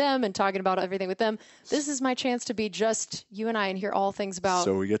on them and talking about everything with them. This is my chance to be just you and I and hear all things about.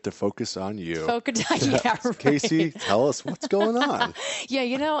 So we get to focus on you. Yeah, right. Casey, tell us what's going on. Yeah,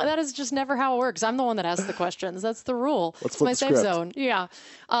 that is just never how it works. I'm the one that asks the questions. That's the rule. Let's it's my safe script. zone. Yeah.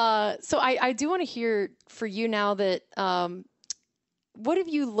 So I do want to hear for you now that what have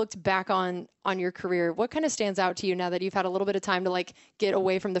you looked back on your career? What kind of stands out to you now that you've had a little bit of time to get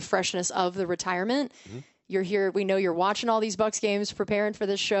away from the freshness of the retirement? Mm-hmm. You're here. We know you're watching all these Bucs games, preparing for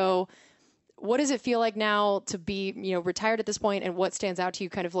this show. What does it feel like now to be, retired at this point, and what stands out to you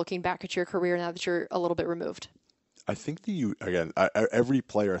kind of looking back at your career now that you're a little bit removed? I think every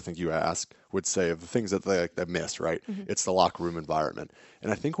player I think you ask would say of the things that they miss, right? Mm-hmm. It's the locker room environment.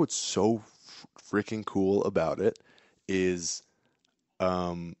 And I think what's so freaking cool about it is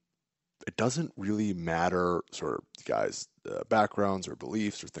it doesn't really matter sort of guys' backgrounds or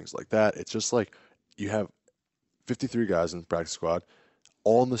beliefs or things like that. It's just like you have 53 guys in the practice squad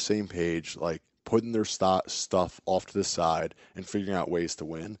all on the same page, putting their stuff off to the side and figuring out ways to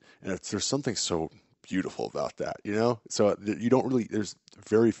win. And there's something so beautiful about that, So you don't really, there's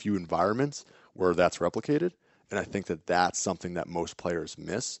very few environments where that's replicated. And I think that that's something that most players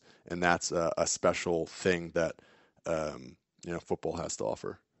miss. And that's a special thing that, football has to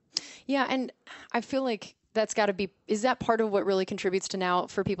offer. Yeah, and I feel like that's got to be, is that part of what really contributes to now,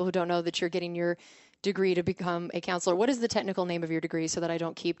 for people who don't know, that you're getting your degree to become a counselor? What is the technical name of your degree so that I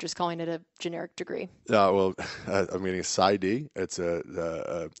don't keep just calling it a generic degree? I'm getting a PsyD. It's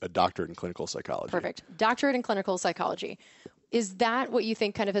a doctorate in clinical psychology. Perfect. Doctorate in clinical psychology. Is that what you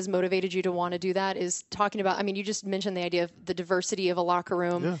think kind of has motivated you to want to do that, is talking about, you just mentioned the idea of the diversity of a locker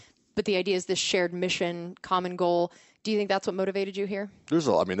room, but the idea is this shared mission, common goal. Do you think that's what motivated you here? There's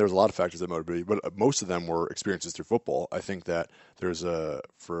a lot of factors that motivated me, but most of them were experiences through football. I think that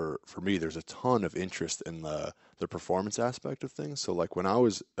for me, there's a ton of interest in the performance aspect of things. So when I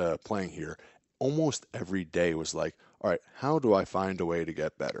was playing here, almost every day was all right, how do I find a way to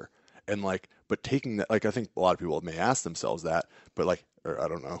get better? And but taking that, I think a lot of people may ask themselves that, but or I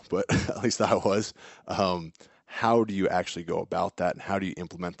don't know, but at least I was, how do you actually go about that, and how do you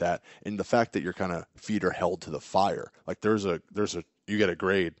implement that? And the fact that your kind of feet are held to the fire, you get a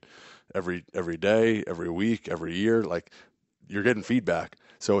grade every day, every week, every year, you're getting feedback.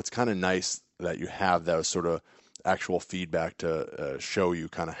 So it's kind of nice that you have that sort of actual feedback to show you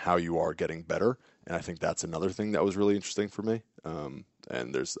kind of how you are getting better. And I think that's another thing that was really interesting for me.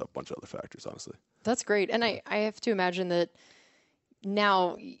 And there's a bunch of other factors, honestly. That's great. And I have to imagine that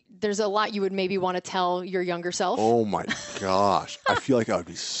now there's a lot you would maybe want to tell your younger self. Oh my gosh. I feel like I would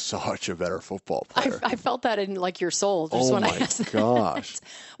be such a better football player. I felt that in your soul just when I asked that. Oh my gosh.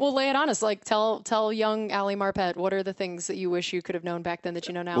 Well, lay it on us. Tell young Ali Marpet, what are the things that you wish you could have known back then that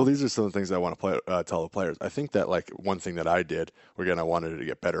you know now? Well, these are some of the things I want to tell the players. I think that one thing that I did, again, I wanted to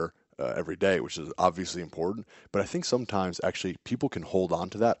get better every day, which is obviously important. But I think sometimes actually people can hold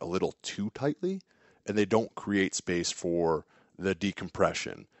on to that a little too tightly, and they don't create space for the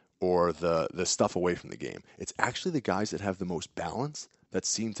decompression or the stuff away from the game. It's actually the guys that have the most balance that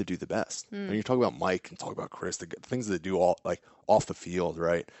seem to do the best. And you talk about Mike and talk about Chris, the things that they do all like off the field,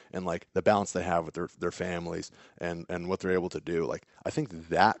 right? And like the balance they have with their families and what they're able to do. Like I think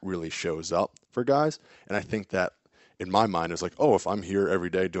that really shows up for guys. And I think that in my mind is like, oh, if I'm here every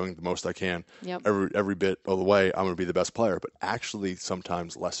day doing the most I can, every bit of the way, I'm going to be the best player. But actually,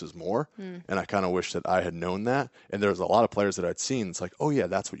 sometimes less is more. And I kind of wish that I had known that. And there's a lot of players that I'd seen. It's like, oh, yeah,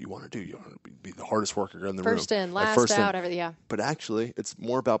 that's what you want to do. You want to be the hardest worker in the room. First in, last out, everything, yeah. But actually, it's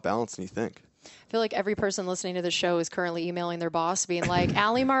more about balance than you think. I feel like every person listening to the show is currently emailing their boss being like,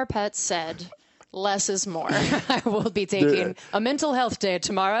 Ali Marpet said, less is more. I will be taking a mental health day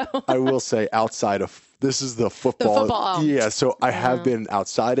tomorrow. I will say outside of this is the football. Yeah, so I have been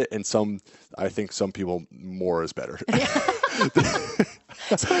outside it, and I think some people more is better. Yeah.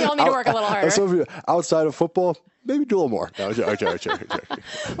 So we all need to work a little harder. So outside of football, maybe do a little more. No, okay.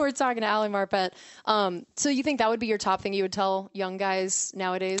 We're talking to Ali Marpet. So you think that would be your top thing you would tell young guys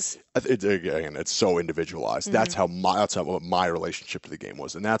nowadays? Again, it's so individualized. That's what my relationship to the game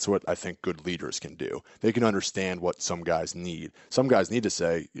was, and that's what I think good leaders can do. They can understand what some guys need. Some guys need to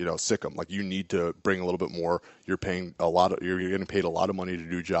say, sick them. Like you need to bring a little bit more. You're getting paid a lot of money to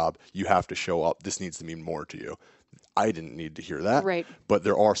do a job. You have to show up. This needs to mean more to you. I didn't need to hear that, right? But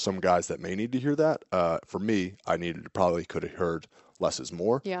there are some guys that may need to hear that. For me, probably could have heard less is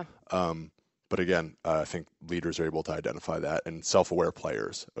more. Yeah. But again, I think leaders are able to identify that, and self-aware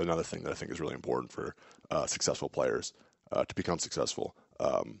players, another thing that I think is really important for successful players to become successful,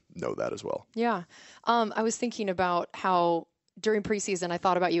 know that as well. Yeah. I was thinking about how during preseason, I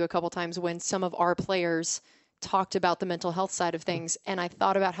thought about you a couple times when some of our players talked about the mental health side of things, and I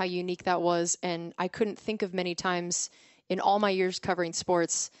thought about how unique that was, and I couldn't think of many times in all my years covering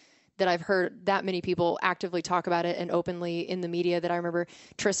sports that I've heard that many people actively talk about it and openly in the media. That I remember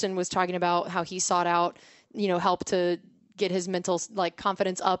Tristan was talking about how he sought out, help to get his mental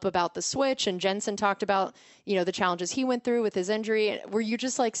confidence up about the switch, and Jensen talked about the challenges he went through with his injury. Were you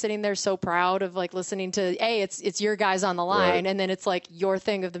just sitting there so proud of listening to, hey, it's your guys on the line, right, and then it's your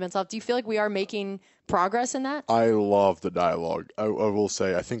thing of the mental health? Do you feel like we are making progress in that? I love the dialogue. I will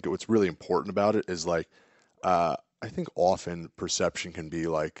say I think what's really important about it is I think often perception can be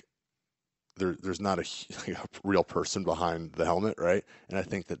there's not a real person behind the helmet, right? And I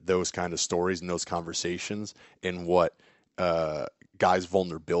think that those kind of stories and those conversations and what guys'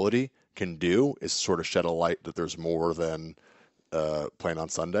 vulnerability can do is sort of shed a light that there's more than playing on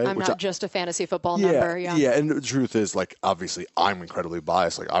Sunday. I'm not just a fantasy football number. Yeah. And the truth is, obviously, I'm incredibly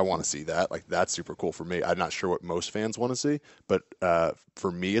biased. I want to see that. That's super cool for me. I'm not sure what most fans want to see, but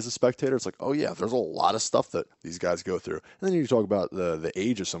for me as a spectator, it's oh yeah, there's a lot of stuff that these guys go through. And then you talk about the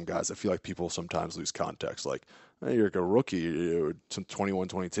age of some guys. I feel like people sometimes lose context. Hey, you're a rookie, you're 21,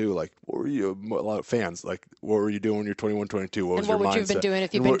 22. What were you? A lot of fans, what were you doing when you're 21, 22? What was your mindset? What would you have been doing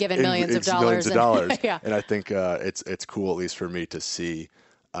if you've been given millions of dollars? Yeah. And I think it's cool, at least for me, to see,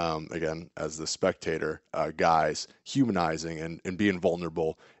 again, as the spectator, guys humanizing and being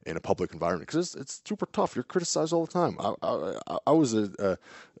vulnerable in a public environment, because it's super tough. You're criticized all the time. I was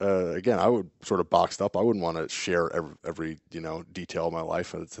again, I would sort of boxed up. I wouldn't want to share every detail of my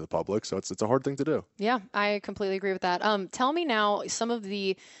life to the public. So it's a hard thing to do. Yeah, I completely agree with that. Tell me now some of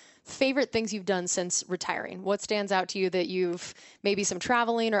the favorite things you've done since retiring. What stands out to you that you've maybe some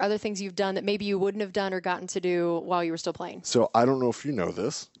traveling or other things you've done that maybe you wouldn't have done or gotten to do while you were still playing? So I don't know if you know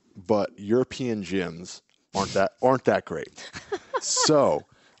this, but European gyms aren't that great. So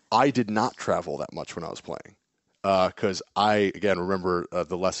I did not travel that much when I was playing because I again remember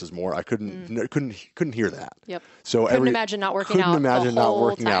the less is more. I couldn't hear that. Yep. So couldn't imagine not working out. Couldn't imagine not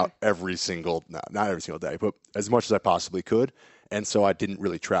working time. out every single not every single day, but as much as I possibly could. And so I didn't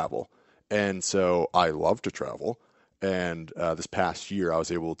really travel. And so I love to travel. And this past year, I was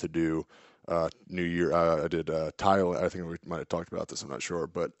able to do New Year. I did Thailand. I think we might have talked about this. I'm not sure.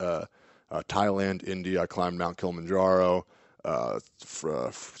 But Thailand, India. I climbed Mount Kilimanjaro,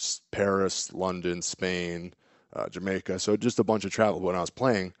 Paris, London, Spain, Jamaica. So just a bunch of travel. But when I was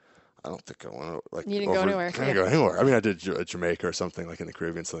playing, I don't think I want to You didn't go anywhere. I didn't go anywhere. I mean, I did Jamaica or something in the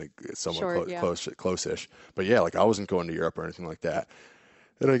Caribbean, something somewhat close-ish. But yeah, I wasn't going to Europe or anything like that.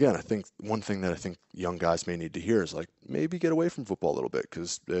 And again, I think one thing that I think young guys may need to hear is maybe get away from football a little bit,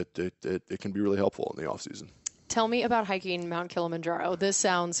 because it can be really helpful in the off season. Tell me about hiking Mount Kilimanjaro. This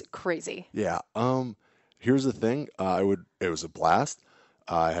sounds crazy. Yeah. Here's the thing. It was a blast.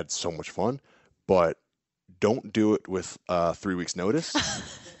 I had so much fun, but don't do it with 3 weeks notice.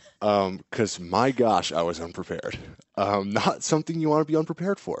 Because my gosh, I was unprepared. Not something you want to be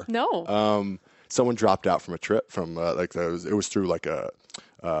unprepared for. No. Someone dropped out from a trip from it was through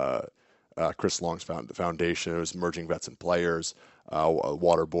Chris Long's foundation. It was Emerging Vets and Players.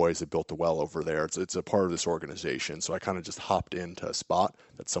 Water Boys that built the well over there. It's a part of this organization. So I kind of just hopped into a spot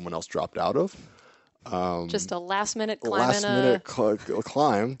that someone else dropped out of. Just a last-minute climb. Last-minute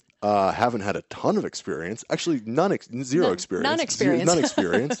climb. Haven't had a ton of experience. Actually, zero experience. None experience. None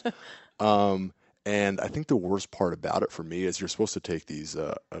experience. And I think the worst part about it for me is you're supposed to take these,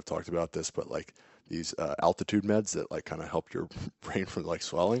 I've talked about this, but like these altitude meds that like kind of help your brain from like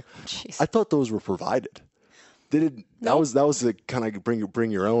swelling. Jeez. I thought those were provided. They didn't. Nope. That was the kind of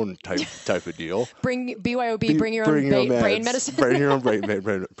bring your own type of deal. Bring BYOB. Bring your own brain medicine. Bring your own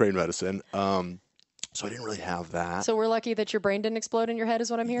brain medicine. So I didn't really have that. So we're lucky that your brain didn't explode in your head, is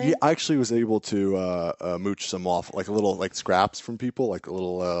what I'm hearing? Yeah, I actually was able to mooch some off, like a little like scraps from people, like a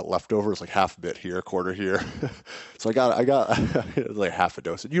little leftovers, like half a bit here, quarter here. So I got like half a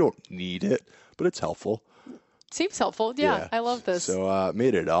dose. You don't need it, but it's helpful. Seems helpful. Yeah. I love this. So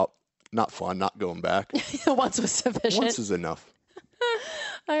made it up. Not fun, not going back. Once was sufficient. Once is enough.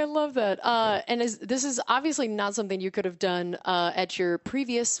 I love that. And this is obviously not something you could have done at your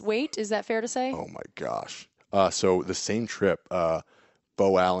previous weight. Is that fair to say? Oh, my gosh. So the same trip Bo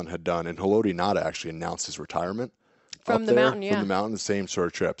Allen had done, and Haloti Nada actually announced his retirement. From the mountain, yeah. From the mountain, the same sort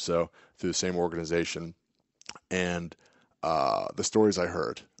of trip, so through the same organization. And the stories I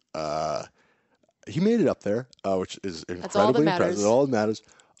heard, he made it up there, which is incredibly impressive. That's all that matters.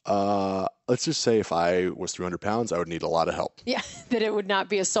 Let's just say if I was 300 pounds, I would need a lot of help. Yeah, that it would not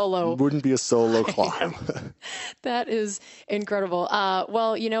be a solo. Wouldn't be a solo climb. That is incredible.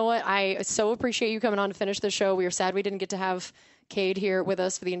 Well, you know what? I so appreciate you coming on to finish the show. We are sad we didn't get to have Cade here with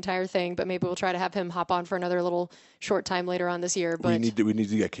us for the entire thing, but maybe we'll try to have him hop on for another little short time later on this year. But we need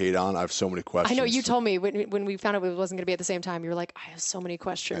to get Cade on. I have so many questions. I know you told me when we found out it wasn't going to be at the same time, you were like, I have so many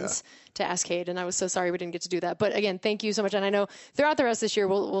questions to ask Cade, and I was so sorry we didn't get to do that. But again, thank you so much. And I know throughout the rest of this year,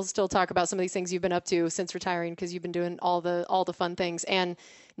 we'll still talk about some of these things you've been up to since retiring, because you've been doing all the fun things. And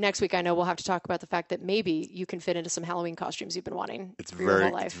next week, I know we'll have to talk about the fact that maybe you can fit into some Halloween costumes you've been wanting for your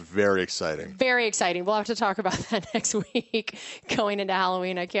whole life. It's very exciting. Very exciting. We'll have to talk about that next week going into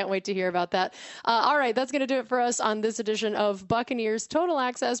Halloween. I can't wait to hear about that. All right, that's going to do it for us on this edition of Buccaneers Total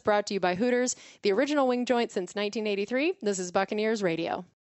Access, brought to you by Hooters, the original wing joint since 1983. This is Buccaneers Radio.